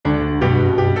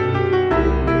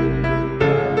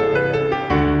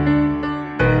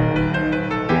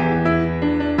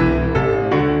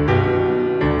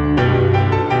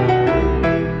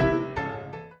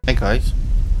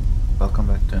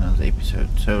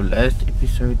episode. So last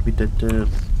episode we did the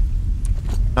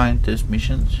scientist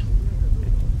missions,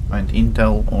 find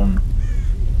intel on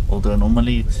all the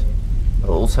anomalies. I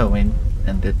also went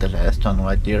and did the last one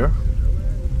right there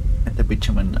at the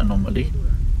bitumen anomaly.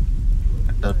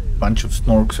 And a bunch of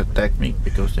snorks attacked me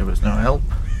because there was no help.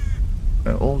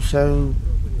 I also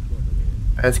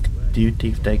asked duty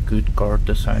if they could guard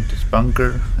the scientist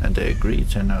bunker, and they agreed,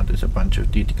 so now there's a bunch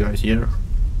of duty guys here.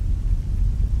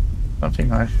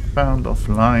 Something I found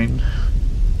offline.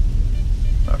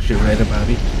 I actually read about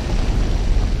it.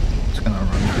 It's gonna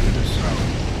run through this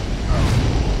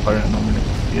fire anomaly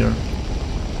here.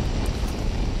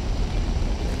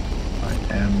 I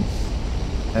am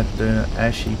at the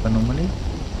ash heap anomaly.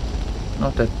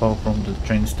 Not that far from the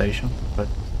train station, but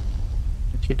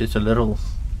here there's a little...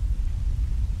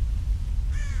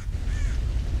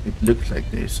 It looks like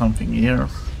there's something here.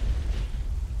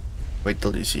 Wait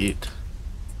till you see it.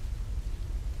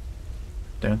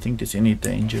 Don't think there's any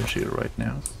dangers here right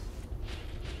now.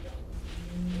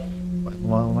 But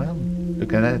well,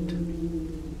 look at that.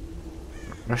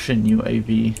 Russian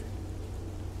UAV.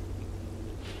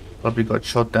 Probably got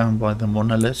shot down by the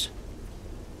monolith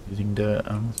using the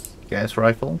gas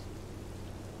rifle.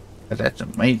 But that's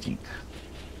amazing.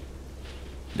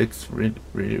 Looks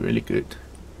really good.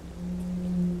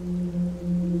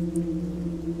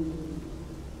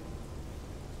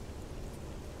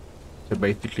 So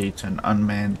basically it's an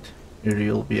unmanned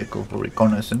aerial vehicle for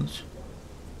reconnaissance.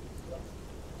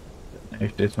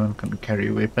 If this one can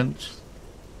carry weapons.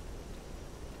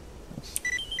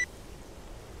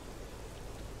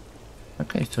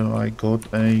 Okay, so I got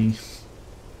a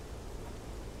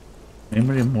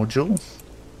memory module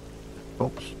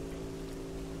box.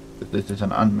 This is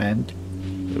an unmanned,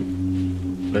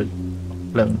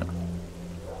 flown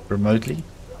remotely.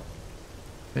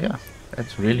 So yeah,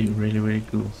 that's really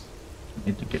cool. I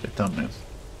need to get it done now,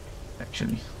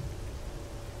 actually.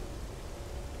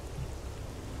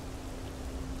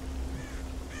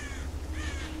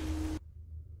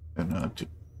 I don't know how to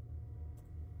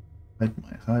hide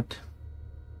my HUD.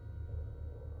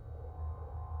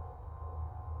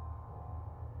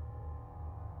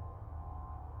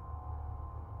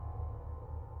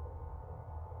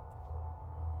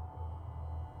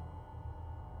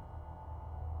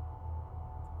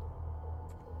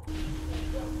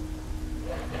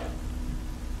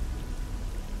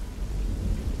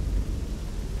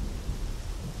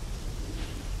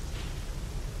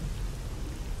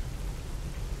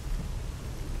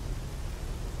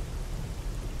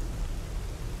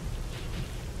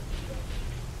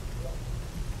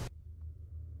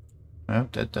 I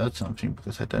hope that does something,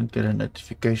 because I don't get a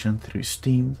notification through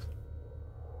Steam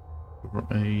for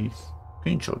a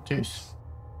screenshot. Yes.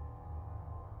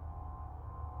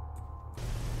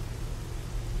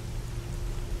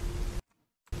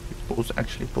 It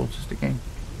actually pauses the game.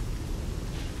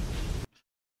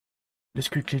 Let's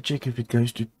quickly check if it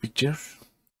goes to pictures.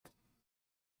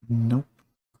 Nope.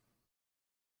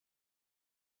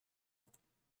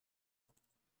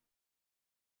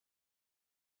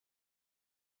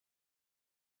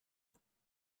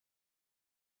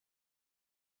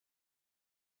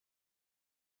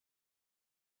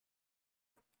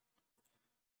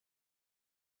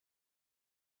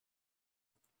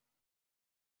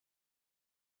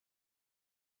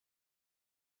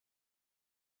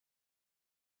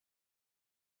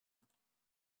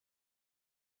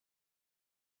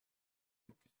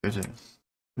 There's a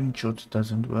screenshot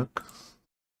doesn't work.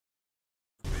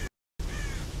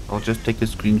 I'll just take a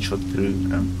screenshot through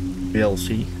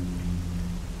VLC.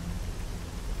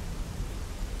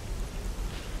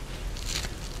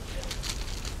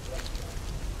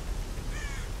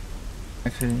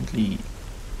 Accidentally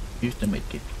used the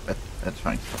medkit, but that's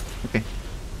fine. Okay.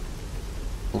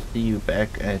 We'll see you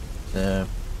back at the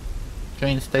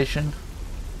train station.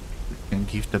 We can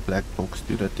give the black box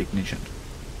to the technician.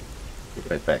 Be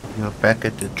right back. We are back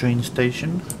at the train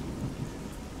station.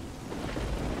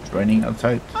 It's raining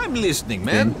outside. I'm listening,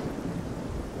 man.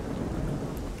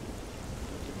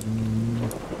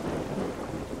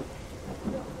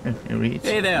 Here he is.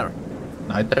 Hey there.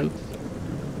 Nitro.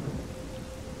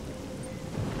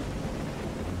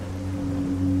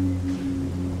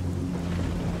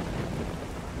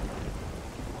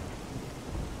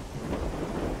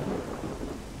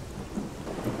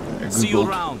 See you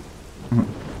around.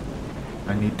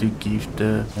 I need to give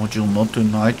the module not to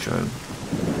Nitro. I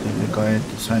think the guy at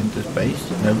the scientist base,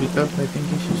 Novikov, I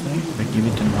think is his name. If I give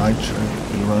it to Nitro,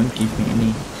 he won't give me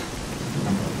any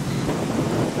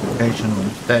location on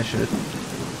stash it.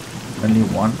 Only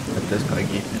one, but this guy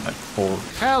gave me like 4.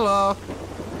 Hello.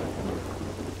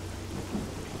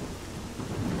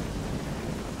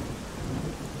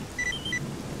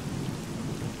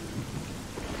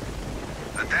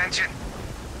 Attention!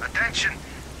 Attention!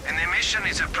 An emission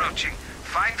is approaching.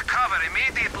 Find cover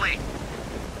immediately!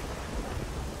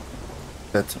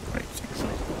 That's amazing.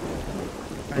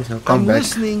 Guys, I'll come back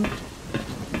listening.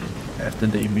 after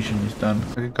the emission is done.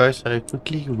 Okay guys, I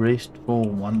quickly rest for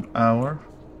 1 hour.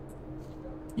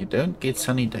 You don't get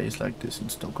sunny days like this in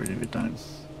Stalker every time.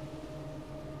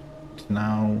 It's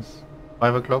now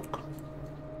 5 o'clock.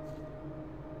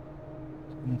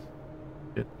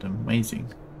 It's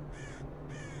amazing.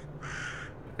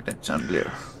 Look at that sound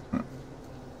glare.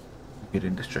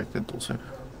 Getting distracted also.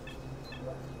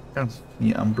 Yeah,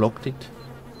 he unblocked it.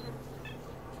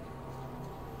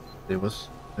 There was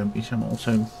the mission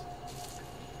also.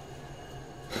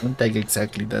 Won't take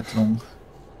exactly that long.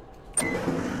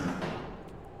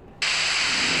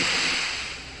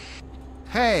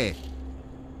 Hey!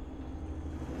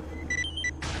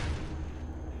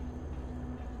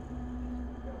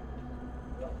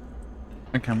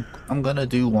 Okay, I'm gonna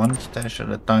do one stash at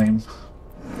a time,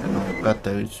 and I'll cut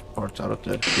those parts out of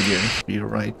the video. Be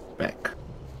right back.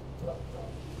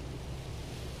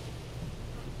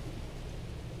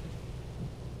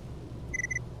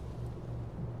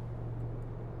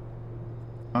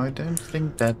 I don't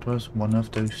think that was one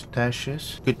of those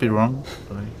stashes. Could be wrong,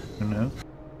 but I don't know.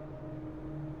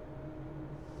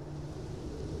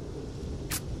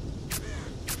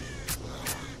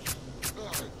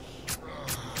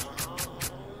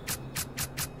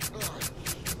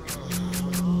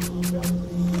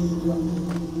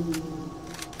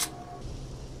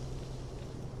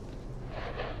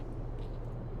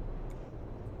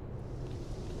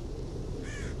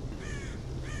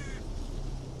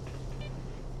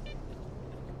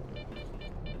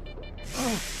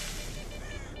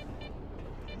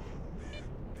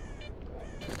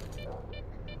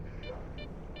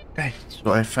 Okay,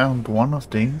 so I found one of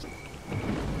them.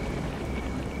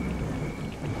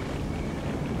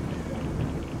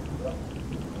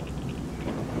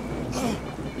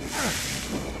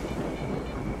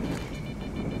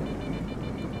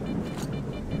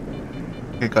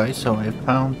 Okay guys, so I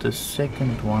found the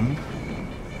second one.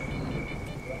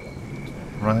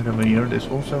 Right over here. There's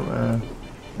also a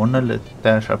monolith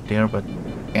stash up there, but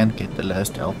can't get the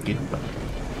last health kit, but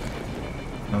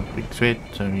not big sweat.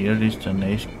 So here is the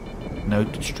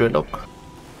note Strelok.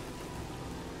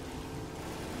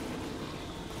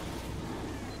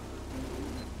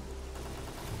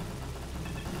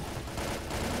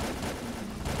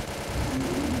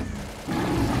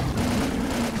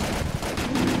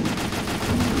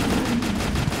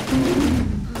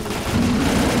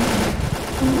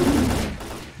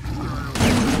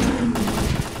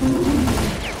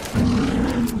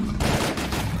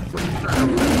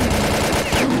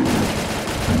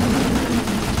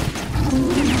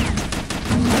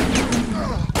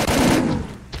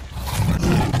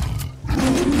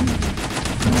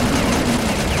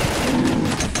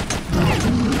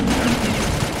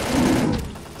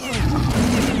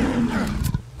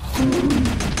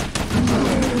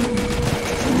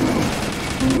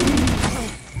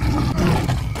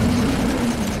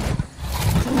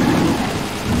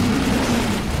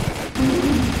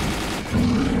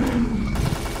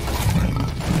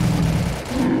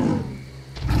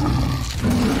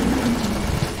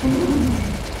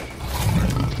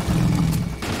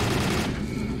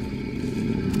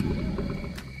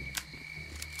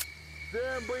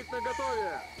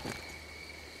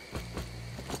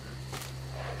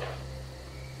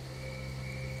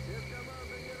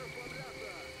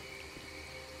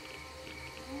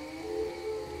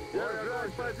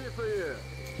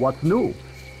 What's new?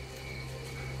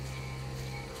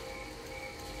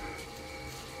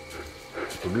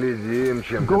 Глядим,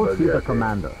 чем Go see the богаты.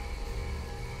 commander.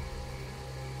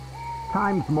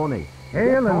 Time's money.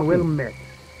 Hail Get and we'll talking. mix.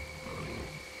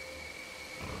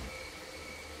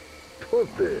 Тьфу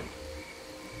ты.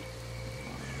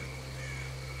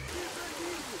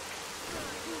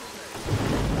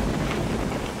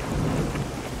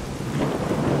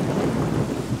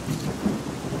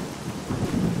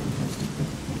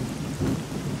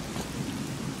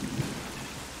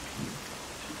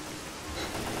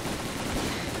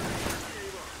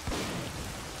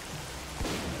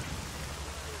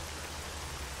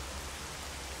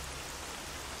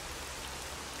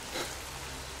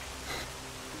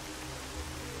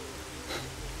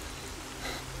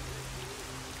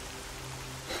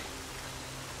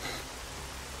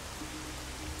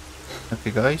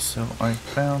 Okay guys, so I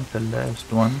found the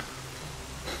last one.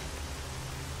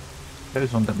 It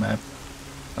goes on the map,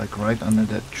 like right under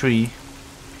that tree.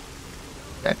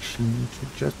 Actually, you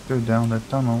should just go down the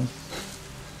tunnel.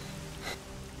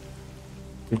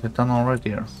 Get the tunnel right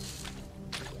here.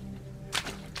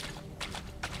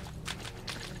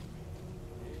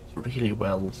 really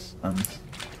well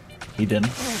hidden.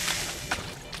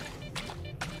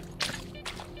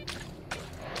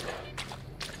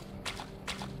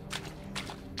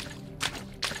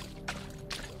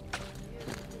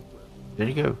 There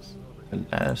you go. The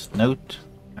last note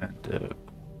and the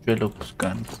Strelok's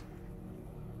gun.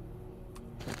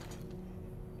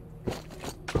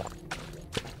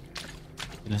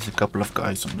 There's a couple of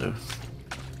guys on the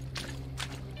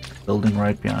building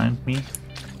right behind me.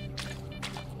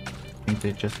 I think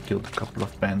they just killed a couple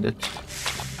of bandits.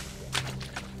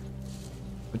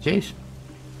 But yes,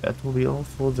 that will be all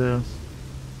for the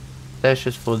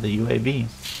stashes for the UAV.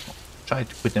 Try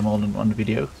to put them all in one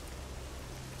video.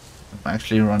 I'm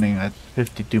actually running at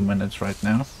 52 minutes right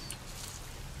now.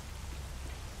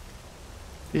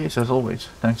 Yes, as always,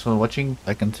 thanks for watching,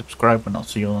 like and subscribe, and I'll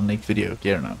see you on the next video.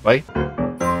 Here now, bye!